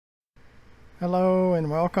Hello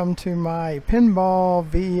and welcome to my Pinball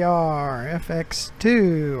VR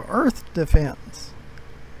FX2 Earth Defense.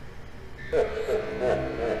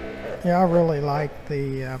 Yeah, I really like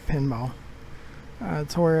the pinball.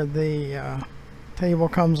 It's where the table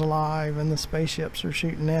comes alive and the spaceships are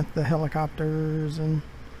shooting at the helicopters and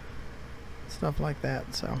stuff like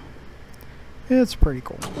that, so it's pretty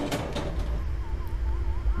cool.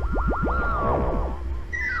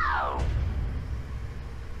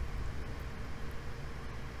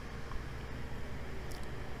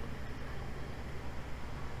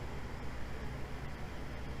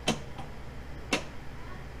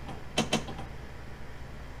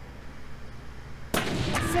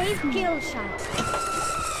 Save kill shot.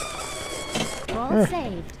 Ball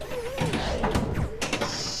saved.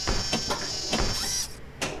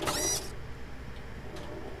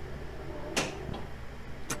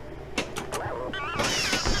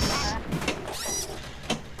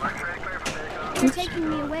 You're taking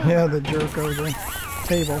me away. Yeah, the jerk over the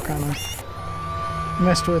table kind of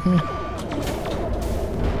messed with me.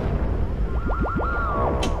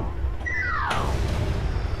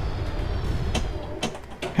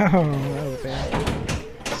 Oh, that was bad.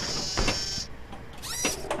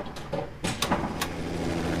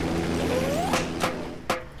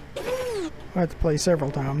 I had to play several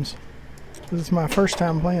times. This is my first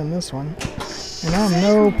time playing this one. And I'm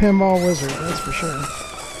no pinball wizard, that's for sure.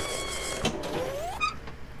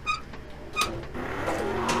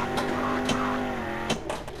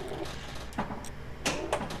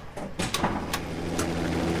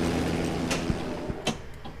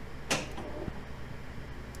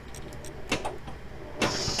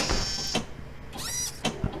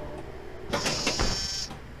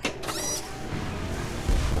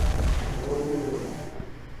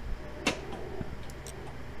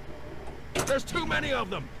 There's too many of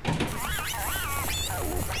them!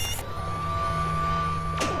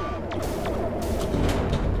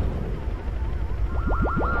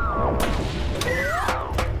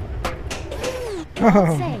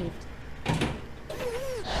 Oh. Saved.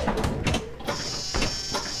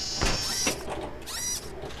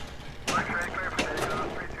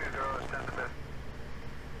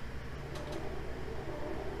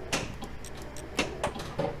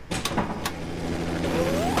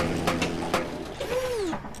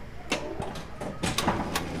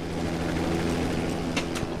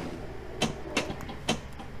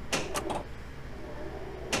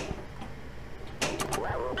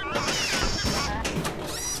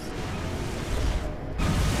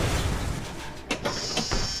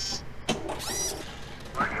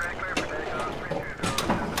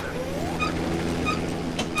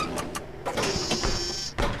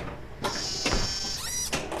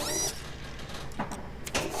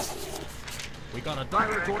 We got a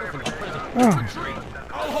direct order from the president. Oh. Retreat!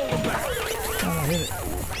 I'll hold them back! Oh, I hit it.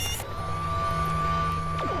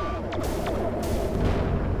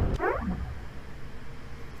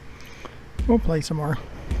 We'll play some more.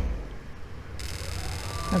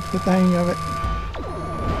 Have to get the hang of it.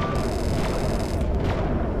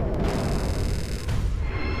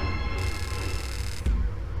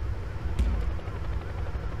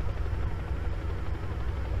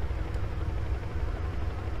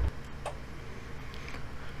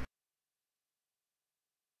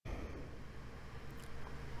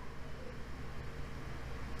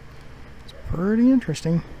 It's pretty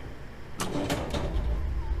interesting.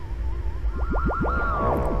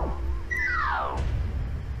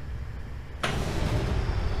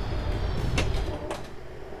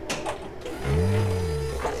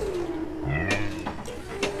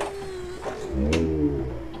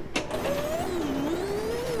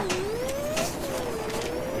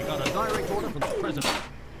 We got a direct order from the president.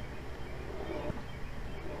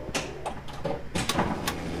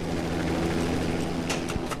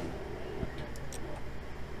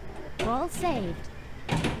 Ball saved.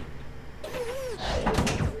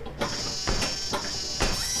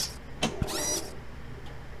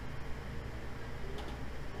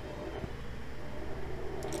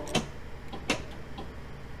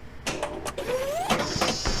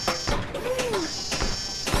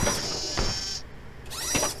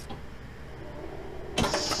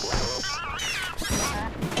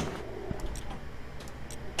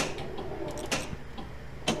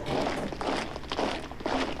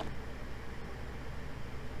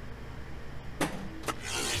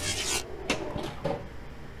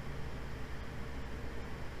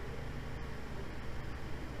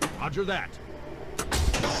 Roger that.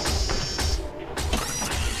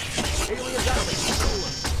 Aliens out.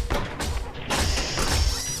 Stolen.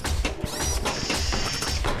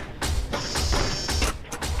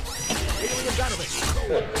 Aliens out. out of it.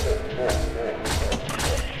 Stolen.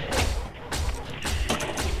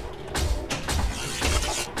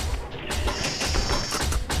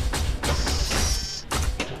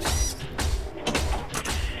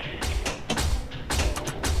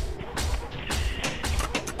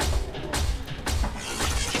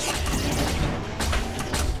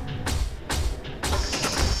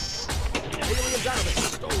 Aliens out of it.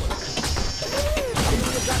 Stolen.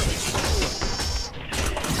 Aliens out of it. Stolen.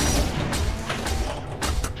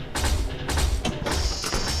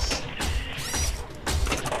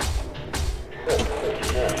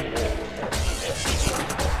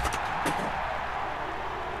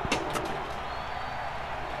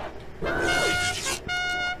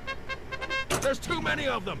 There's too many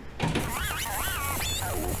of them!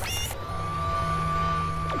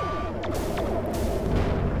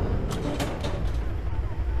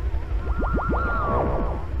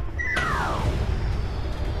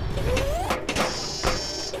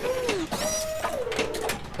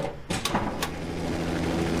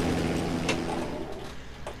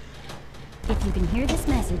 If you can hear this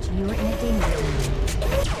message, you are in a danger zone.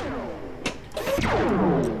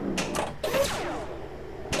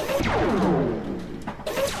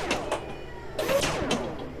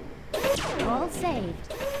 All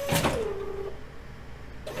saved.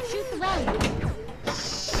 Shoot the round.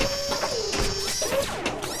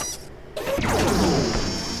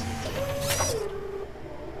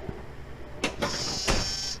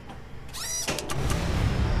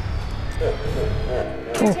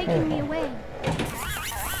 You're taking me away.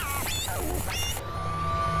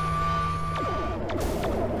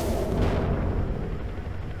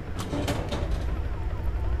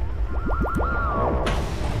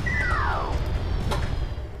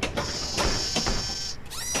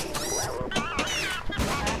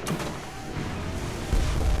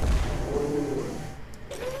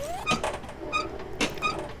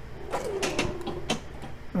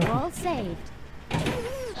 All saved.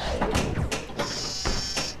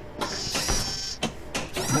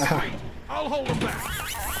 Wait, I'll hold them back.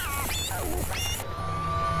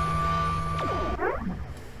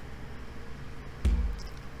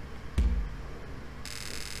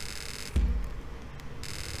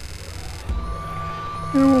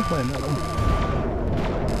 Yeah, we'll play another one.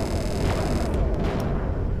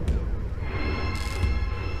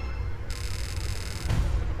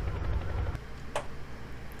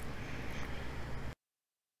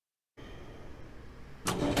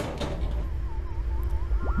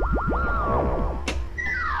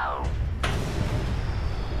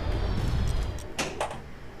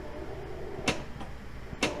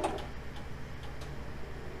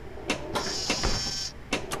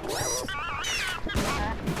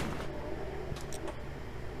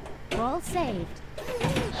 All saved.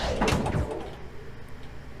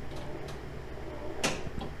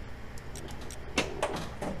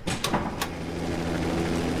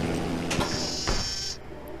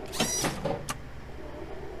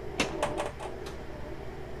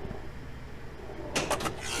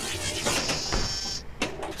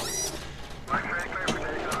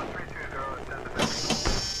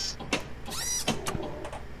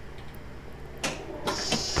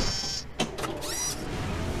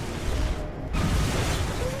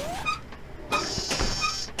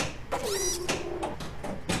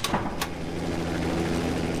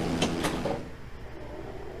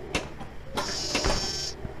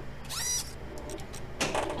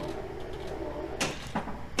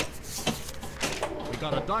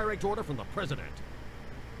 Got a direct order from the president.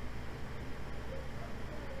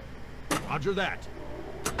 Roger that.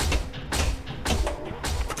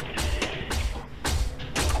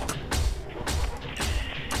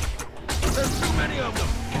 There's too many of them!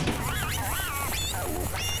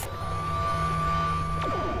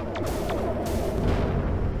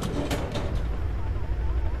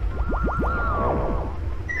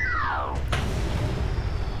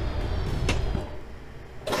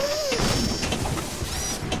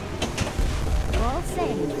 All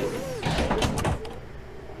saved.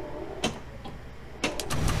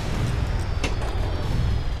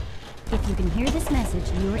 If you can hear this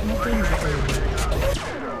message, you are in a danger zone.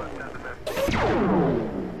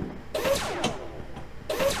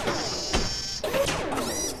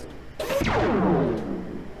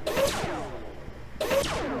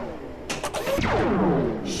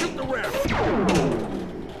 Shoot the raft!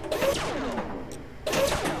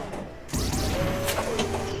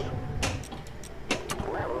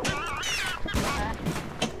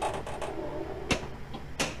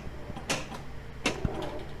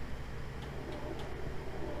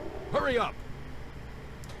 Hurry up!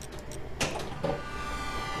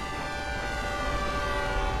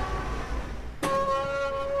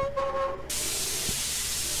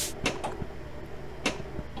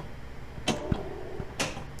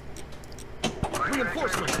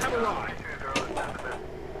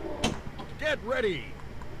 ready.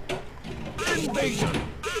 Invasion.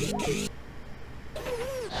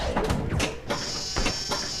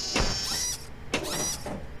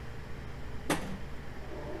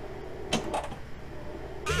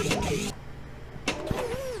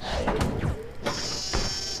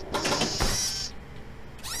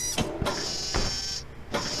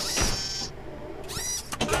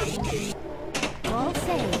 All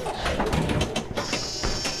saved.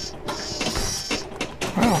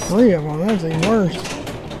 Wow, 3 of them. That's even worse.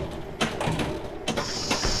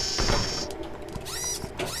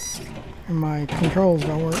 And my controls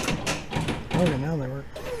don't work. Okay, now they work.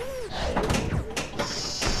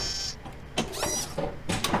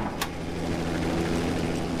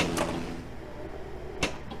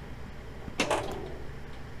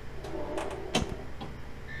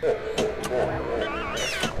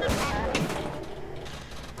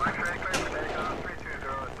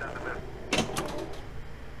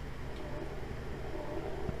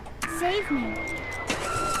 Save me.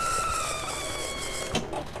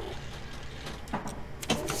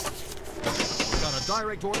 Got a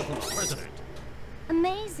direct order from the president.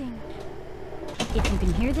 Amazing. If you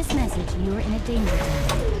can hear this message, you are in a danger zone.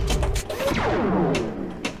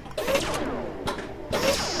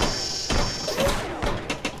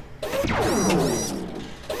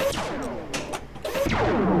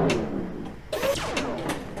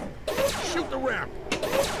 Shoot the ramp.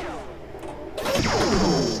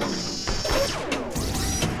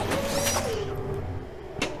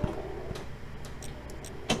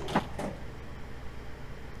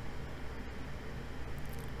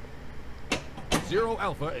 Zero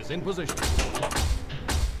Alpha is in position.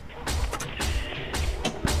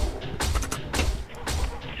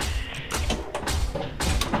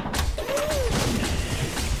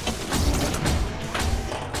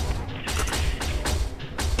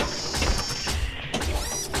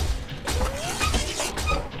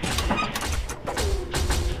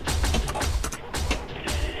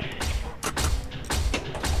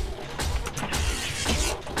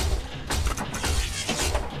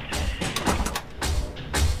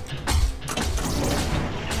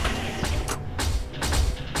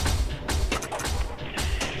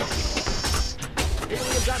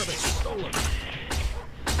 Aliens out of it. Stolen.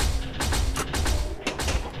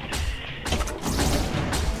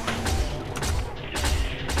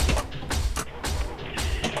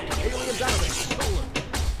 Aliens out of it. Stolen.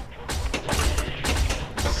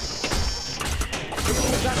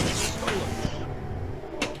 Aliens out of it. Stolen.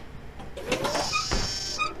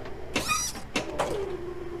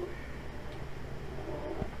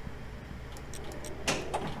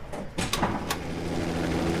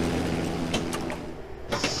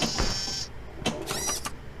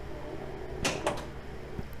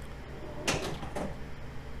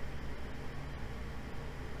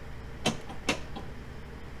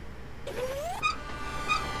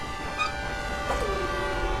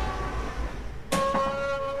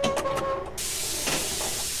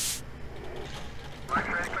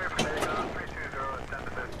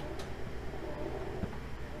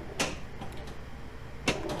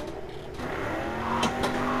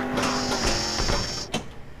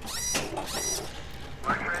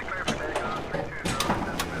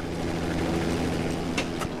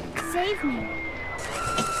 Save me.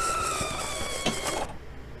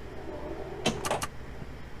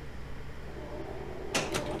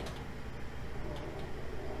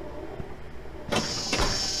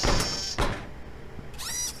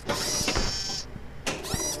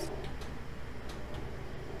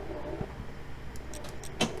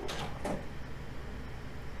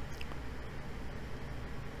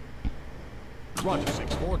 Roger,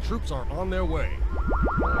 6-4. Troops are on their way.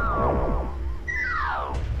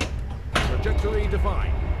 Trajectory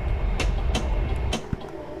defined.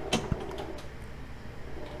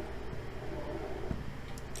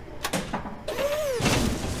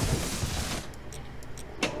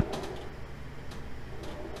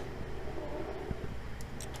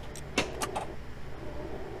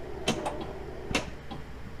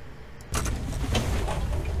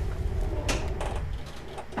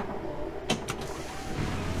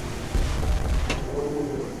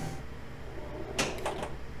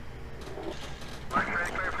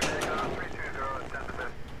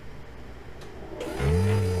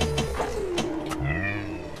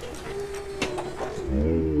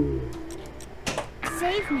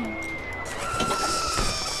 Save me.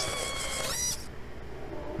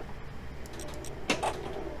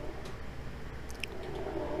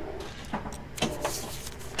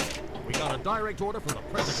 We got a direct order from the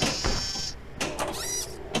president.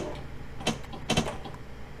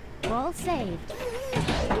 All saved.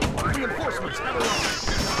 Reinforcements have arrived.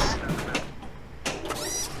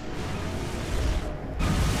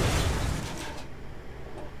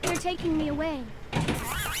 taking me away.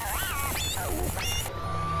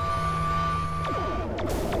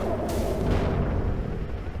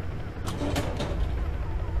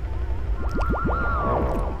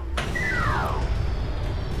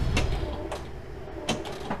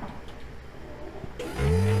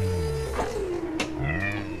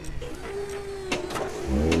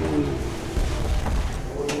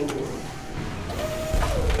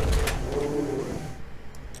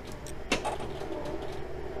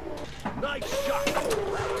 Nice shot.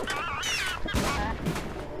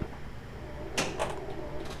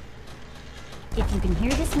 If you can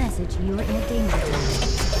hear this message, you are in a danger zone.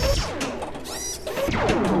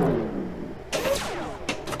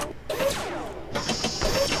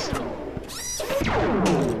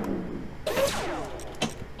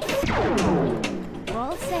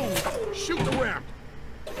 All saved. Shoot the ramp.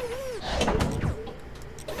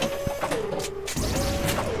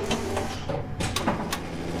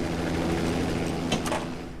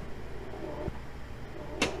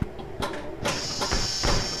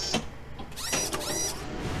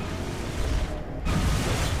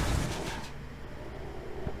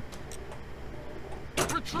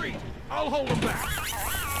 Retreat. I'll hold them back.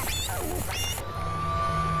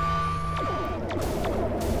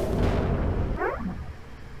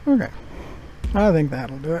 Okay, I think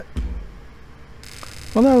that'll do it.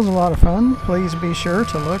 Well, that was a lot of fun. Please be sure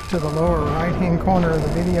to look to the lower right hand corner of the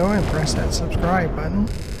video and press that subscribe button.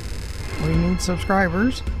 We need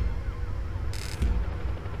subscribers.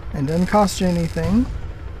 And it doesn't cost you anything,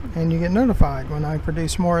 and you get notified when I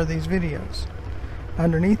produce more of these videos.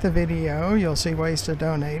 Underneath the video you'll see ways to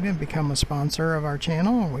donate and become a sponsor of our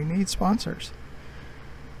channel. We need sponsors.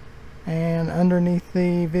 And underneath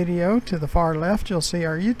the video to the far left you'll see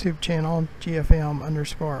our YouTube channel,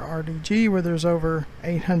 GFM_RDG, where there's over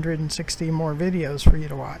 860 more videos for you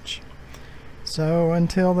to watch. So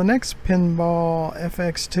until the next pinball,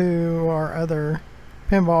 FX2 or other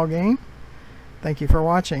pinball game, thank you for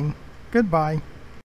watching. Goodbye.